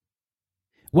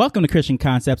Welcome to Christian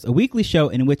Concepts, a weekly show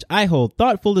in which I hold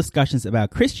thoughtful discussions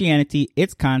about Christianity,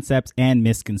 its concepts, and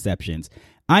misconceptions.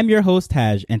 I'm your host,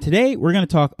 Haj, and today we're going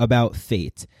to talk about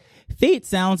fate. Fate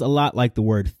sounds a lot like the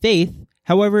word faith.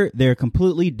 However, they're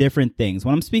completely different things.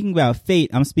 When I'm speaking about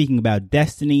fate, I'm speaking about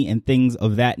destiny and things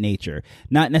of that nature.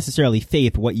 Not necessarily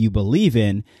faith, what you believe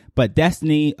in, but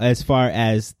destiny as far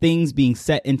as things being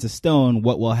set into stone,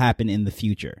 what will happen in the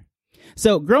future.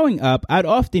 So growing up, I'd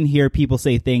often hear people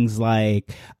say things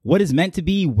like, what is meant to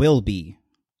be will be.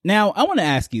 Now, I want to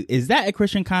ask you, is that a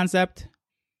Christian concept?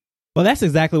 Well, that's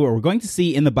exactly what we're going to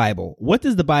see in the Bible. What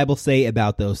does the Bible say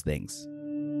about those things?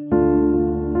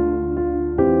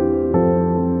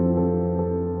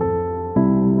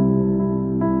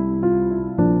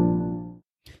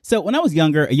 So when I was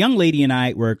younger, a young lady and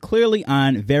I were clearly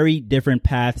on very different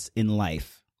paths in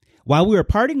life. While we were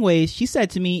parting ways, she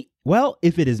said to me, well,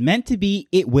 if it is meant to be,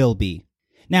 it will be.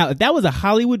 Now, if that was a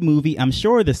Hollywood movie, I'm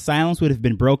sure the silence would have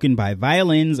been broken by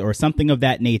violins or something of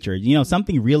that nature. You know,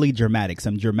 something really dramatic,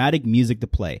 some dramatic music to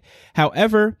play.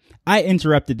 However, I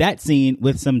interrupted that scene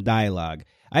with some dialogue.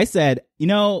 I said,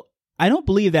 I don't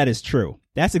believe that is true.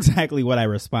 That's exactly what I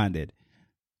responded.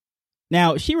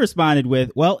 Now, she responded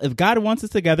with, well, if God wants us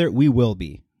together, we will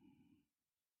be.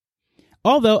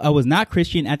 Although I was not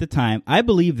Christian at the time, I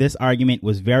believe this argument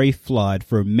was very flawed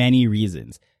for many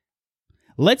reasons.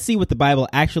 Let's see what the Bible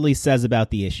actually says about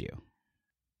the issue.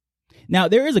 Now,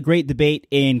 there is a great debate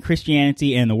in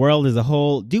Christianity and the world as a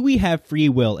whole. Do we have free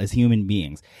will as human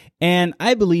beings? And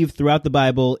I believe throughout the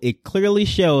Bible, it clearly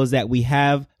shows that we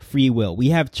have free will. We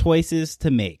have choices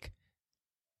to make.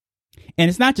 And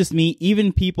it's not just me,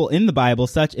 even people in the Bible,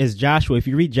 such as Joshua. If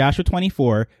you read Joshua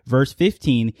 24, verse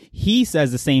 15, he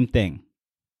says the same thing.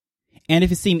 And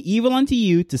if it seem evil unto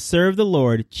you to serve the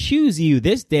Lord, choose you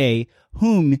this day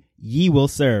whom ye will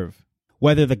serve,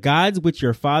 whether the gods which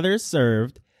your fathers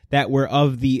served that were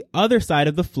of the other side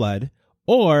of the flood,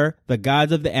 or the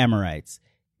gods of the Amorites,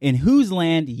 in whose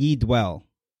land ye dwell.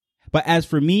 But as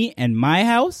for me and my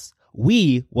house,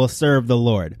 we will serve the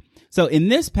Lord. So in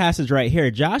this passage right here,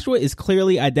 Joshua is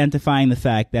clearly identifying the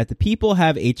fact that the people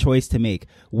have a choice to make.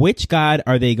 Which God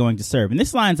are they going to serve? And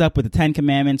this lines up with the Ten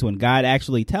Commandments when God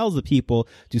actually tells the people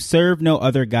to serve no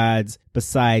other gods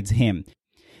besides him.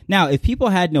 Now, if people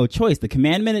had no choice, the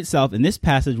commandment itself in this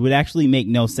passage would actually make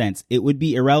no sense. It would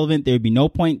be irrelevant. There would be no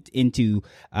point into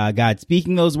God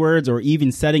speaking those words or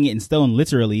even setting it in stone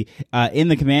literally in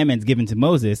the commandments given to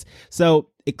Moses. So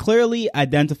it clearly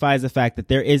identifies the fact that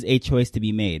there is a choice to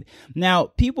be made. Now,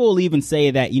 people will even say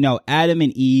that, Adam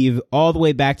and Eve, all the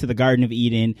way back to the Garden of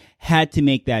Eden, had to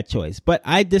make that choice. But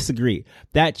I disagree.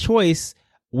 That choice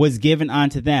was given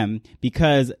onto them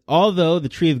because although the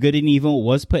tree of good and evil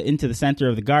was put into the center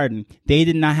of the garden, they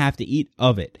did not have to eat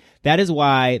of it. That is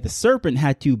why the serpent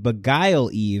had to beguile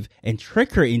Eve and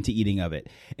trick her into eating of it.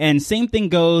 And same thing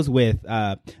goes with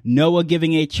Noah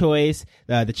giving a choice,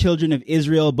 the children of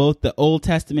Israel, both the Old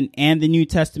Testament and the New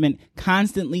Testament,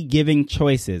 constantly giving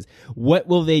choices. What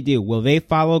will they do? Will they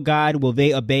follow God? Will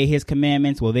they obey his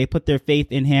commandments? Will they put their faith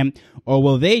in him? Or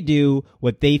will they do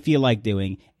what they feel like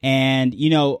doing? And,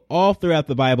 all throughout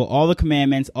the Bible, all the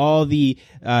commandments, all the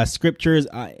scriptures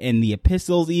and the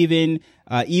epistles, even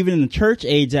in the church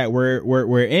age that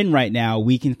we're in right now,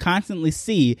 we can constantly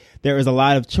see there is a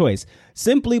lot of choice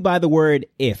simply by the word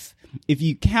if. If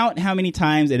you count how many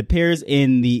times it appears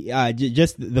in the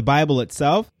just the Bible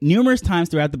itself, numerous times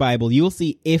throughout the Bible, you will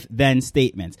see if-then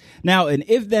statements. Now, an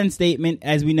if-then statement,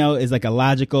 as we know, is like a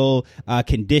logical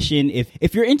condition.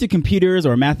 If you're into computers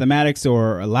or mathematics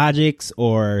or logics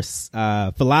or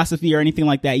philosophy or anything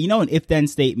like that, an if-then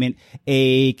statement,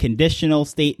 a conditional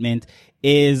statement,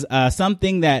 is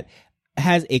something that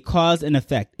has a cause and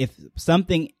effect. If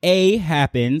something A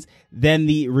happens, then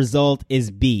the result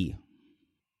is B.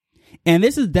 And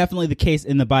this is definitely the case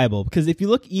in the Bible, because if you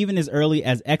look even as early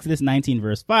as Exodus 19,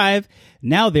 verse 5,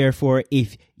 now therefore,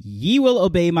 if ye will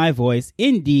obey my voice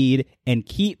indeed and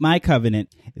keep my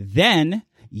covenant, then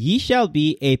ye shall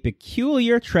be a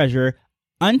peculiar treasure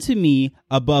unto me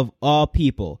above all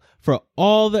people, for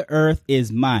all the earth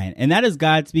is mine. And that is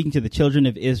God speaking to the children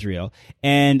of Israel.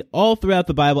 And all throughout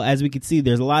the Bible, as we can see,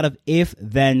 there's a lot of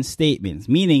if-then statements,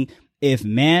 meaning if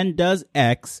man does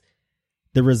X,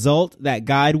 the result that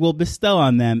God will bestow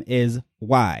on them is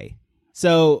Y.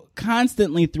 So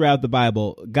constantly throughout the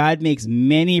Bible, God makes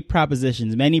many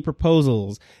propositions, many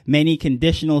proposals, many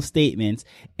conditional statements,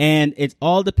 and it's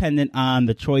all dependent on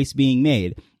the choice being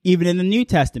made. Even in the New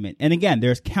Testament. And again,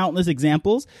 there's countless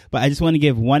examples, but I just want to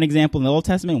give one example in the Old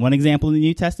Testament, one example in the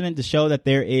New Testament to show that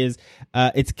there is,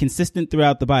 it's consistent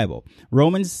throughout the Bible.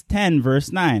 Romans 10,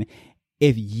 verse 9.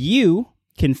 If you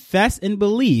confess and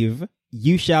believe,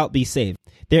 you shall be saved.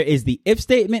 There is the if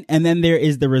statement, and then there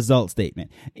is the result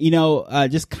statement.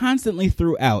 Just constantly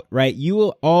throughout, right? You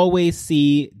will always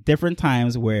see different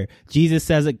times where Jesus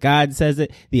says it, God says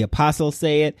it, the apostles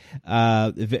say it,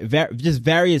 just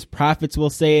various prophets will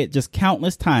say it, just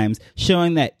countless times,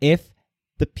 showing that if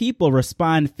the people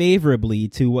respond favorably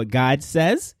to what God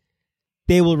says,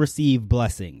 they will receive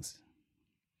blessings.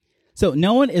 So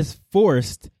no one is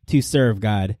forced to serve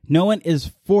God. No one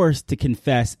is forced to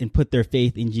confess and put their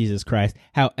faith in Jesus Christ.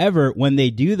 However, when they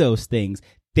do those things,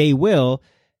 they will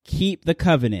keep the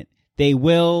covenant. They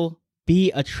will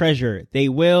be a treasure. They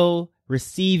will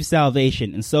receive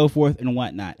salvation and so forth and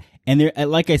whatnot. And there,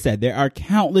 like I said, there are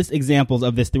countless examples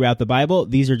of this throughout the Bible.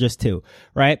 These are just two,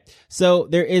 right? So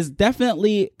there is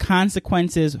definitely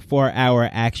consequences for our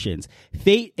actions.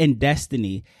 Fate and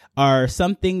destiny are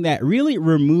something that really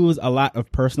removes a lot of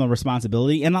personal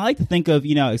responsibility. And I like to think of,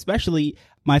 especially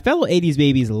my fellow 80s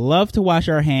babies love to wash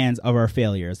our hands of our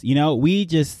failures. We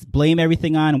just blame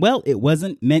everything on, well, it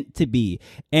wasn't meant to be.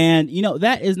 And,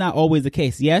 that is not always the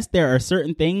case. Yes, there are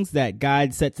certain things that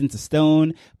God sets into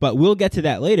stone, but we'll get to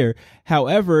that later.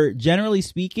 However, generally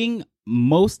speaking,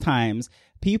 most times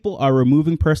people are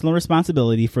removing personal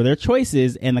responsibility for their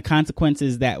choices and the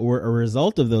consequences that were a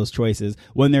result of those choices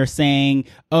when they're saying,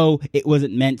 oh, it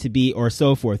wasn't meant to be, or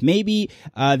so forth. Maybe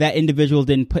that individual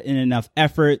didn't put in enough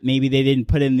effort. Maybe they didn't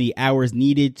put in the hours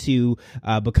needed to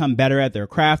become better at their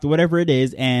craft, or whatever it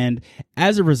is. And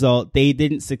as a result, they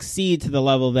didn't succeed to the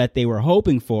level that they were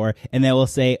hoping for. And they will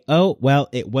say, oh, well,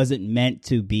 it wasn't meant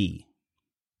to be.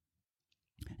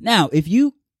 Now, if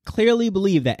you clearly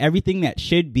believe that everything that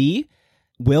should be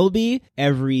will be,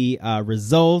 every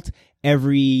result,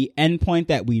 every endpoint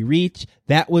that we reach,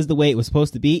 that was the way it was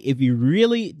supposed to be. If you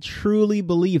really, truly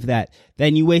believe that,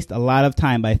 then you waste a lot of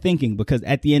time by thinking, because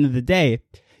at the end of the day,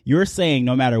 you're saying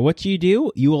no matter what you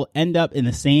do, you will end up in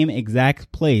the same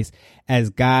exact place as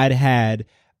God had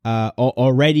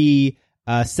already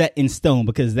set in stone,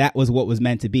 because that was what was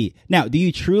meant to be. Now, do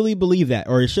you truly believe that?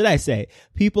 Or should I say,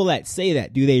 people that say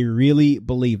that, do they really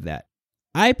believe that?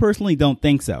 I personally don't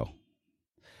think so.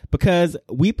 Because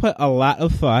we put a lot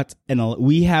of thought and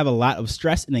we have a lot of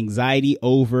stress and anxiety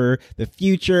over the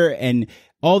future and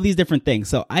all these different things.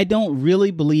 So I don't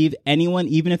really believe anyone,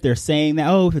 even if they're saying that,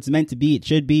 oh, if it's meant to be, it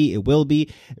should be, it will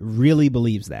be, really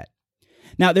believes that.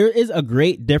 Now, there is a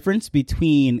great difference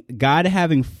between God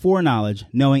having foreknowledge,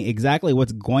 knowing exactly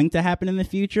what's going to happen in the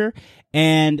future,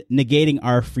 and negating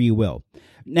our free will.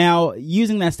 Now,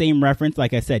 using that same reference,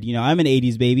 like I said, I'm an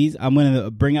 80s baby. I'm going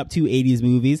to bring up two 80s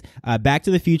movies, Back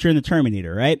to the Future and The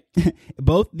Terminator, right?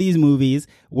 Both these movies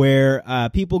where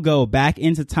people go back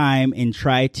into time and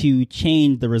try to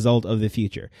change the result of the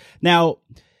future. Now,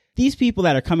 these people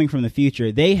that are coming from the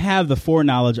future, they have the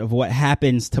foreknowledge of what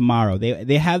happens tomorrow.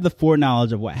 They have the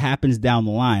foreknowledge of what happens down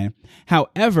the line.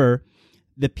 However,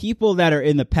 the people that are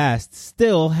in the past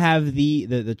still have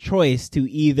the choice to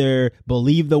either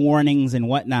believe the warnings and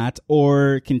whatnot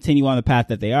or continue on the path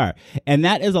that they are. And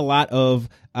that is a lot of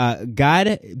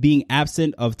God being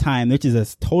absent of time, which is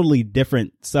a totally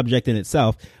different subject in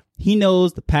itself. He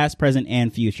knows the past, present,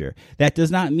 and future. That does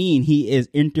not mean he is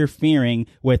interfering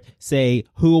with, say,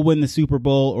 who will win the Super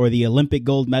Bowl or the Olympic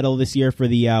gold medal this year for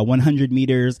the 100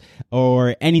 meters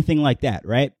or anything like that,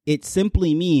 right? It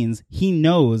simply means he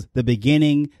knows the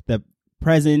beginning, the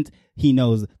present, he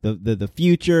knows the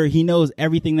future, he knows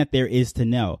everything that there is to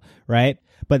know, right?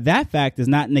 But that fact does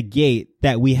not negate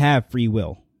that we have free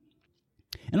will.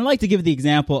 And I like to give the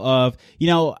example of,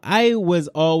 I was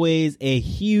always a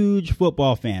huge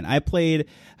football fan. I played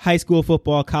high school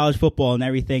football, college football, and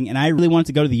everything. And I really wanted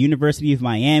to go to the University of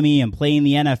Miami and play in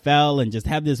the NFL and just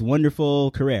have this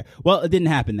wonderful career. Well, it didn't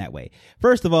happen that way.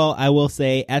 First of all, I will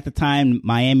say at the time,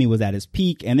 Miami was at its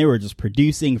peak and they were just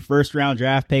producing first round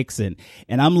draft picks. And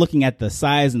I'm looking at the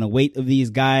size and the weight of these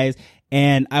guys.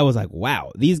 And I was like,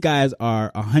 wow, these guys are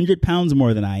 100 pounds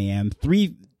more than I am,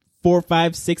 3, 4,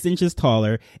 5, 6 inches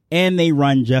taller, and they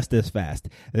run just as fast.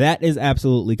 That is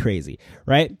absolutely crazy,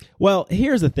 right? Well,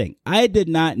 here's the thing. I did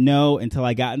not know until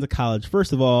I got into college,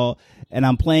 first of all, and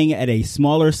I'm playing at a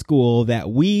smaller school, that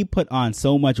we put on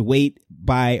so much weight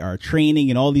by our training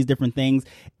and all these different things.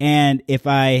 And if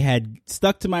I had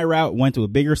stuck to my route, went to a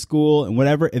bigger school and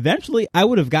whatever, eventually I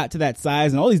would have got to that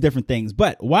size and all these different things.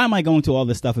 But why am I going to all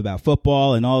this stuff about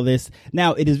football and all this?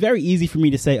 Now, it is very easy for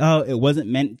me to say, oh, it wasn't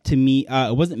meant to me.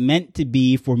 It wasn't meant to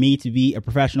be for me to be a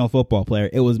professional football player.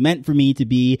 It was meant for me to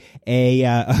be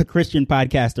a Christian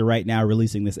podcaster right now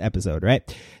releasing this episode, right?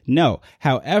 No.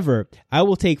 However, I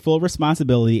will take full responsibility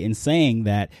responsibility in saying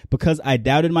that because I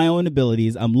doubted my own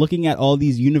abilities, I'm looking at all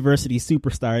these university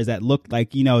superstars that looked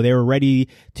like, you know, they were ready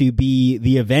to be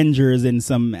the Avengers in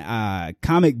some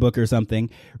comic book or something,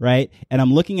 right? And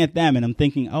I'm looking at them and I'm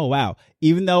thinking, oh, wow,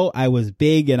 even though I was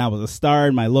big and I was a star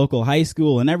in my local high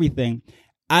school and everything,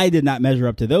 I did not measure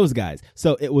up to those guys.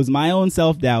 So it was my own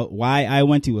self-doubt why I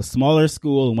went to a smaller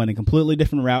school and went a completely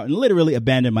different route and literally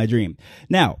abandoned my dream.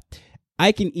 Now,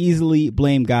 I can easily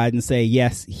blame God and say,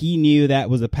 yes, he knew that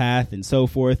was a path and so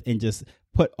forth, and just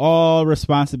put all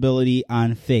responsibility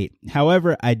on fate.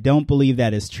 However, I don't believe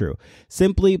that is true.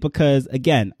 Simply because,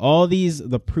 again,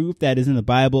 the proof that is in the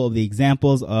Bible, the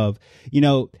examples of, you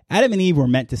know, Adam and Eve were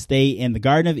meant to stay in the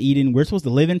Garden of Eden. We're supposed to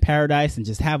live in paradise and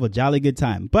just have a jolly good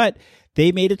time. But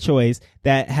they made a choice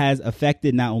that has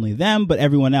affected not only them, but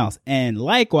everyone else. And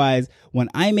likewise, when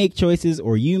I make choices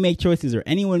or you make choices or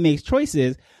anyone makes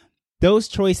choices, those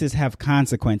choices have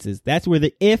consequences. That's where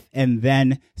the if and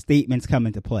then statements come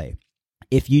into play.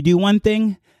 If you do one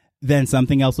thing, then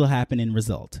something else will happen in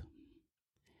result.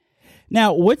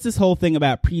 Now, what's this whole thing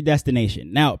about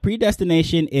predestination? Now,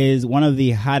 predestination is one of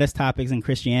the hottest topics in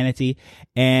Christianity.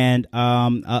 And,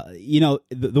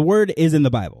 the word is in the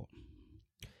Bible.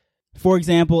 For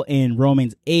example, in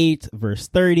Romans 8, verse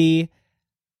 30,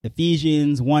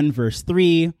 Ephesians 1, verse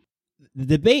 3, the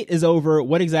debate is over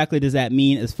what exactly does that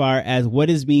mean as far as what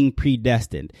is being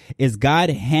predestined. Is God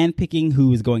handpicking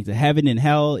who is going to heaven and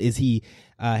hell? Is he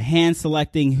hand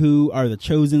selecting who are the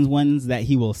chosen ones that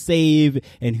he will save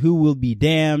and who will be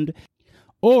damned?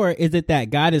 Or is it that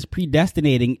God is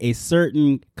predestinating a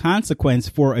certain consequence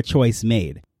for a choice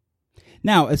made?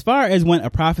 Now, as far as when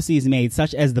a prophecy is made,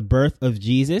 such as the birth of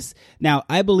Jesus, now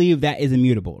I believe that is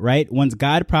immutable, right? Once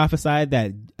God prophesied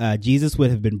that Jesus would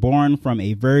have been born from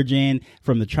a virgin,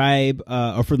 from the tribe,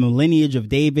 or from the lineage of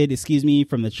David,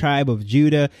 from the tribe of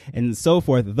Judah, and so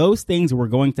forth, those things were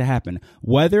going to happen.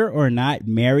 Whether or not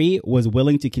Mary was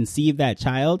willing to conceive that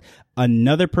child,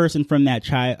 another person from that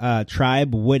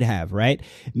tribe would have, right?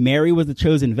 Mary was the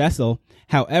chosen vessel.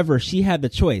 However, she had the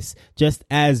choice. Just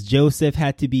as Joseph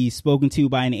had to be spoken to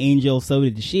by an angel, so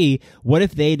did she. What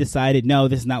if they decided, no,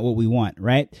 this is not what we want,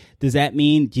 right? Does that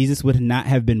mean Jesus would not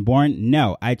have been born?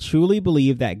 No, I truly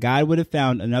believe that God would have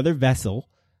found another vessel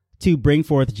to bring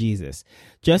forth Jesus.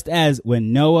 Just as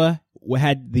when Noah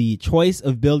had the choice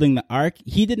of building the ark,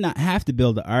 he did not have to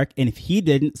build the ark. And if he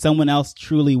didn't, someone else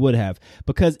truly would have.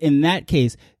 Because in that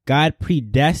case, God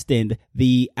predestined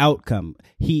the outcome.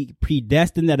 He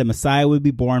predestined that a Messiah would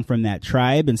be born from that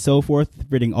tribe and so forth,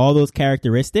 fitting all those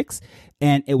characteristics.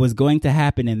 And it was going to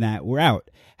happen in that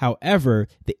route. However,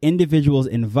 the individuals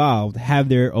involved have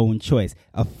their own choice.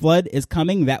 A flood is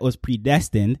coming that was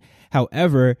predestined.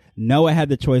 However, Noah had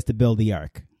the choice to build the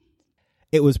ark.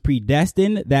 It was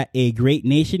predestined that a great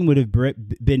nation would have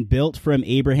been built from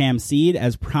Abraham's seed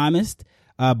as promised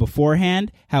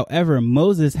beforehand. However,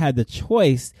 Moses had the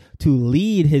choice to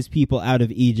lead his people out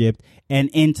of Egypt and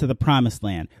into the promised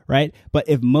land, right? But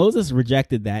if Moses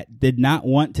rejected that, did not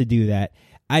want to do that,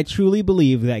 I truly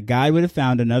believe that God would have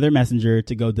found another messenger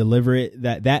to go deliver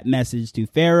that message to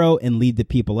Pharaoh and lead the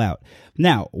people out.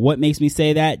 Now, what makes me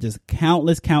say that? Just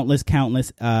countless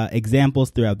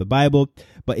examples throughout the Bible.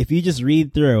 But if you just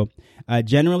read through,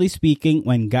 generally speaking,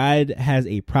 when God has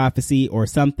a prophecy or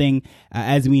something,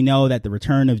 as we know that the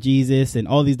return of Jesus and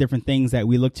all these different things that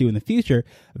we look to in the future,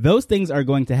 those things are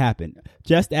going to happen.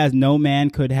 Just as no man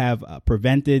could have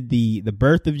prevented the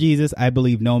birth of Jesus, I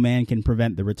believe no man can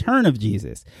prevent the return of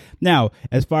Jesus. Now,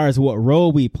 as far as what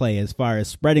role we play, as far as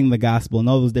spreading the gospel and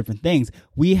all those different things,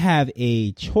 we have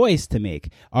a choice to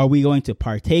make. Are we going to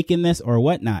partake in this or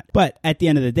whatnot? But at the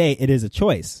end of the day, it is a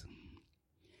choice.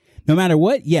 No matter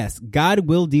what, yes, God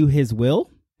will do his will,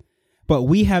 but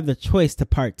we have the choice to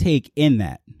partake in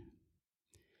that.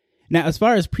 Now, as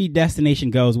far as predestination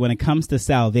goes, when it comes to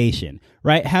salvation,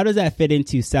 right? How does that fit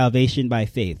into salvation by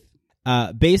faith?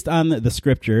 Based on the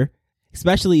scripture,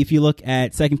 especially if you look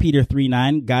at 2 Peter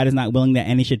 3:9, God is not willing that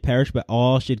any should perish, but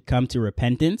all should come to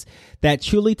repentance. That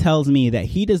truly tells me that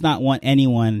he does not want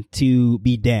anyone to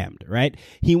be damned, right?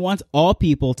 He wants all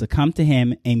people to come to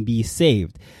him and be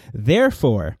saved.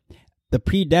 Therefore, the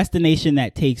predestination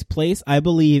that takes place, I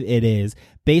believe it is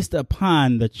based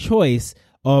upon the choice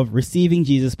of receiving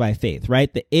Jesus by faith,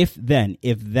 right? The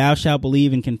if thou shalt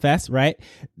believe and confess, right?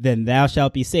 Then thou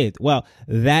shalt be saved. Well,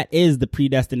 that is the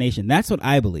predestination. That's what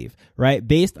I believe, right?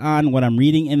 Based on what I'm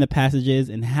reading in the passages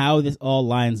and how this all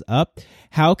lines up,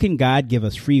 how can God give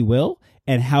us free will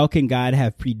And how can God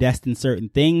have predestined certain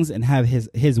things and have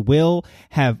his will,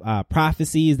 have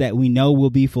prophecies that we know will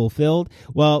be fulfilled?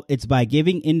 Well, it's by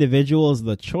giving individuals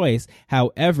the choice.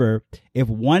 However, if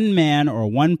one man or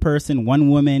one person, one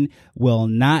woman will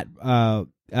not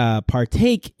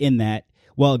partake in that,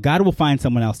 well, God will find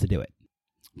someone else to do it.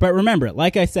 But remember,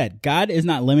 like I said, God is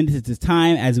not limited to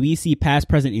time as we see past,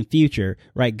 present, and future,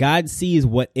 right? God sees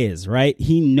what is, right?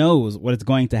 He knows what is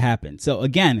going to happen. So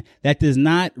again, that does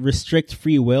not restrict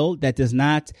free will. That does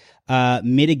not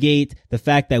mitigate the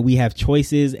fact that we have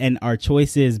choices and our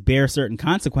choices bear certain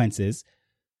consequences.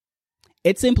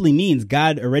 It simply means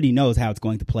God already knows how it's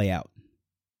going to play out.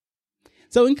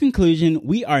 So in conclusion,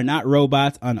 we are not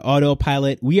robots on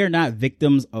autopilot. We are not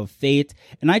victims of fate.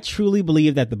 And I truly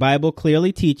believe that the Bible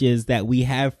clearly teaches that we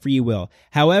have free will.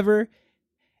 However,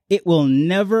 it will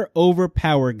never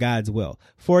overpower God's will.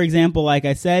 For example, like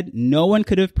I said, no one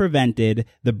could have prevented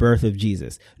the birth of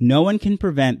Jesus. No one can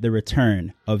prevent the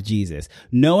return of Jesus.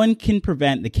 No one can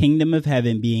prevent the kingdom of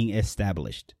heaven being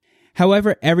established.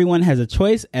 However, everyone has a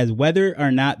choice as whether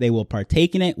or not they will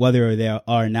partake in it, whether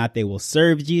or not they will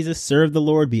serve Jesus, serve the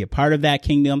Lord, be a part of that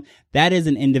kingdom. That is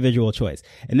an individual choice.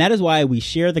 And that is why we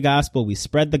share the gospel, we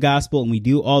spread the gospel, and we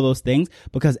do all those things,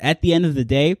 because at the end of the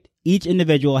day, each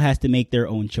individual has to make their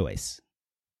own choice.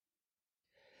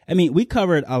 I mean, we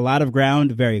covered a lot of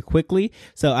ground very quickly,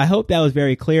 so I hope that was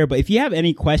very clear. But if you have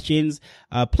any questions,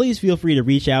 please feel free to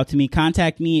reach out to me.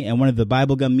 Contact me at one of the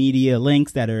Bible Gum Media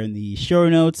links that are in the show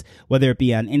notes, whether it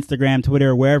be on Instagram,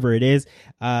 Twitter, wherever it is.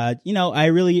 I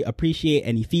really appreciate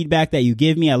any feedback that you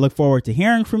give me. I look forward to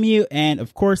hearing from you. And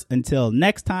of course, until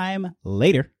next time,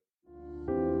 later.